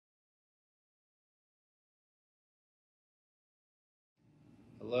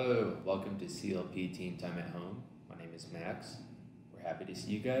Hello, welcome to CLP Teen Time at Home. My name is Max. We're happy to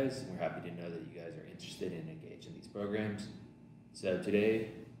see you guys, and we're happy to know that you guys are interested and engaged in these programs. So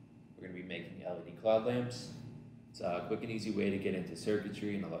today, we're going to be making LED cloud lamps. It's a quick and easy way to get into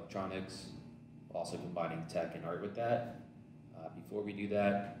circuitry and electronics, also combining tech and art with that. Before we do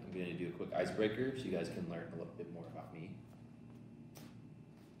that, I'm going to do a quick icebreaker so you guys can learn a little bit more about me.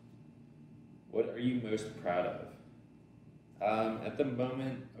 What are you most proud of? At the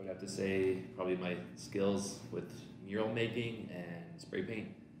moment, I would have to say probably my skills with mural making and spray paint.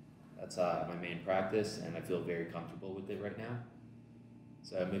 That's my main practice, and I feel very comfortable with it right now.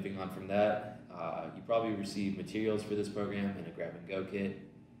 So moving on from that, you probably receive materials for this program in a grab-and-go kit.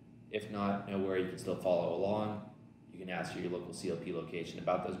 If not, no worry, you can still follow along. You can ask your local CLP location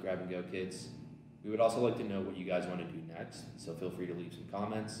about those grab-and-go kits. We would also like to know what you guys want to do next, so feel free to leave some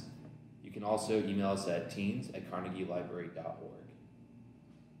comments. You can also email us at teens@carnegielibrary.org.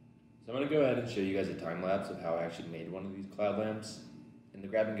 So I'm going to go ahead and show you guys a time lapse of how I actually made one of these cloud lamps. In the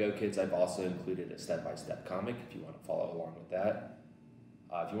grab-and-go kits, I've also included a step-by-step comic if you want to follow along with that.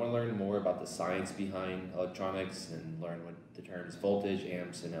 If you want to learn more about the science behind electronics and learn what the terms voltage,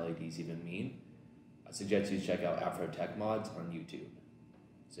 amps, and LEDs even mean, I suggest you check out Afro Tech Mods on YouTube.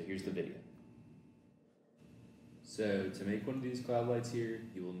 So here's the video. So to make one of these cloud lights here,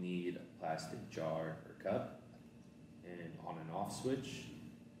 you will need a plastic jar or cup, an on and off switch,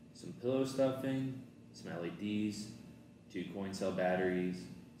 some pillow stuffing, some LEDs, 2 coin cell batteries,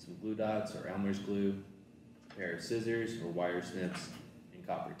 some glue dots or Elmer's glue, a pair of scissors or wire snips, and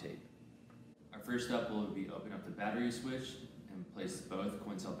copper tape. Our first step will be open up the battery switch and place both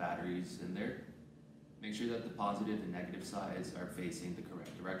coin cell batteries in there. Make sure that the positive and negative sides are facing the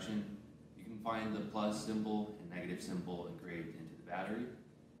correct direction. You can find the plus symbol and negative symbol engraved into the battery.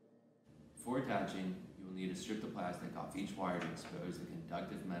 Before attaching, you will need to strip the plastic off each wire to expose the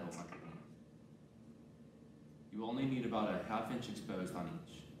conductive metal underneath. You will only need about a ½ inch exposed on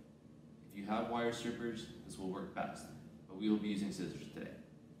each. If you have wire strippers, this will work best, but we will be using scissors today.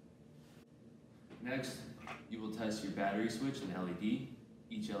 Next, you will test your battery switch and LED.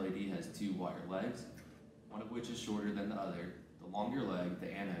 Each LED has 2 wire legs, one of which is shorter than the other. The longer leg,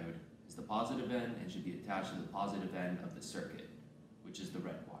 the anode, is the positive end and should be attached to the positive end of the circuit, which is the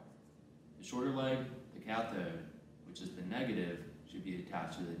red wire. The shorter leg, the cathode, which is the negative, should be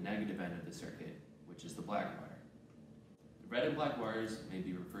attached to the negative end of the circuit, which is the black wire. The red and black wires may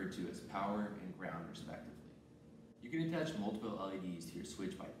be referred to as power and ground respectively. You can attach multiple LEDs to your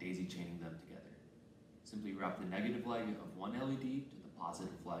switch by daisy chaining them together. Simply wrap the negative leg of one LED to the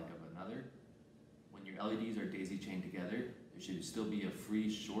positive leg of another. When your LEDs are daisy chained together, there should still be a free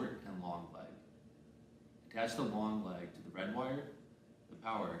short and long leg. Attach the long leg to the red wire, the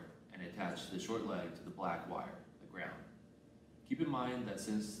power, and attach the short leg to the black wire, the ground. Keep in mind that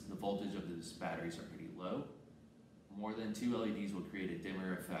since the voltage of these batteries are pretty low, more than 2 LEDs will create a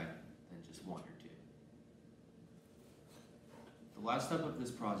dimmer effect than just 1 or 2. The last step of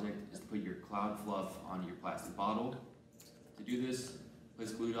this project is to put your cloud fluff on your plastic bottle. To do this,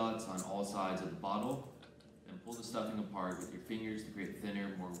 place glue dots on all sides of the bottle, and pull the stuffing apart with your fingers to create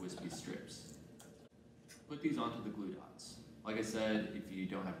thinner, more wispy strips. Put these onto the glue dots. Like I said, if you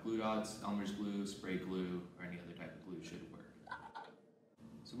don't have glue dots, Elmer's glue, spray glue, or any other type of glue should work.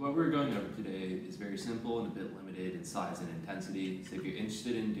 So what we're going over today is very simple and a bit limited in size and intensity. So if you're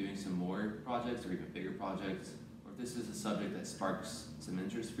interested in doing some more projects or even bigger projects, or if this is a subject that sparks some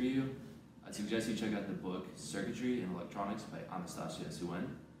interest for you, I'd suggest you check out the book Circuitry and Electronics by Anastasia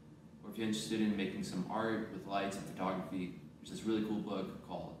Suen. Or if you're interested in making some art with lights and photography, there's this really cool book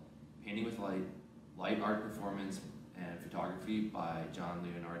called Painting with Light, Light Art Performance and Photography by John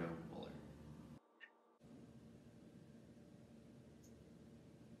Leonardo Buller.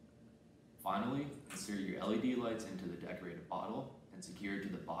 Finally, insert your LED lights into the decorated bottle and secure it to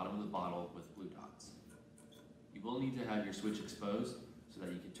the bottom of the bottle with glue dots. You will need to have your switch exposed so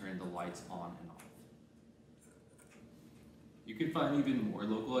that you can turn the lights on and off. You can find even more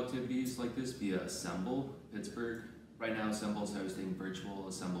local activities like this via Assemble, Pittsburgh. Right now, Assemble is hosting virtual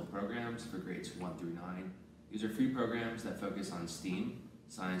Assemble programs for grades 1 through 9. These are free programs that focus on STEAM,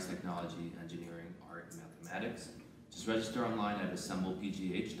 science, technology, engineering, art, and mathematics. Just register online at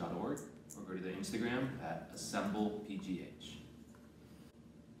assemblepgh.org or go to the Instagram at assemblepgh.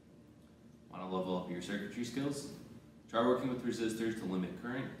 Want to level up your circuitry skills? Try working with resistors to limit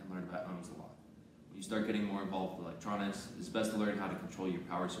current and learn about Ohm's law. When you start getting more involved with electronics, it's best to learn how to control your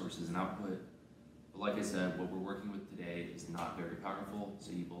power sources and output. But like I said, what we're working with today is not very powerful,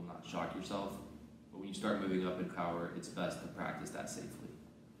 so you will not shock yourself. But when you start moving up in power, it's best to practice that safely.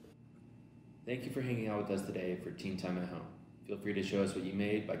 Thank you for hanging out with us today for Teen Time at Home. Feel free to show us what you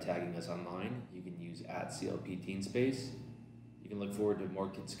made by tagging us online. You can use @CLP Teenspace. You can look forward to more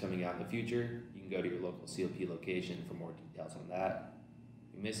kits coming out in the future. You can go to your local CLP location for more details on that.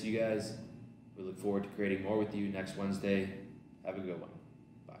 We miss you guys. We look forward to creating more with you next Wednesday. Have a good one.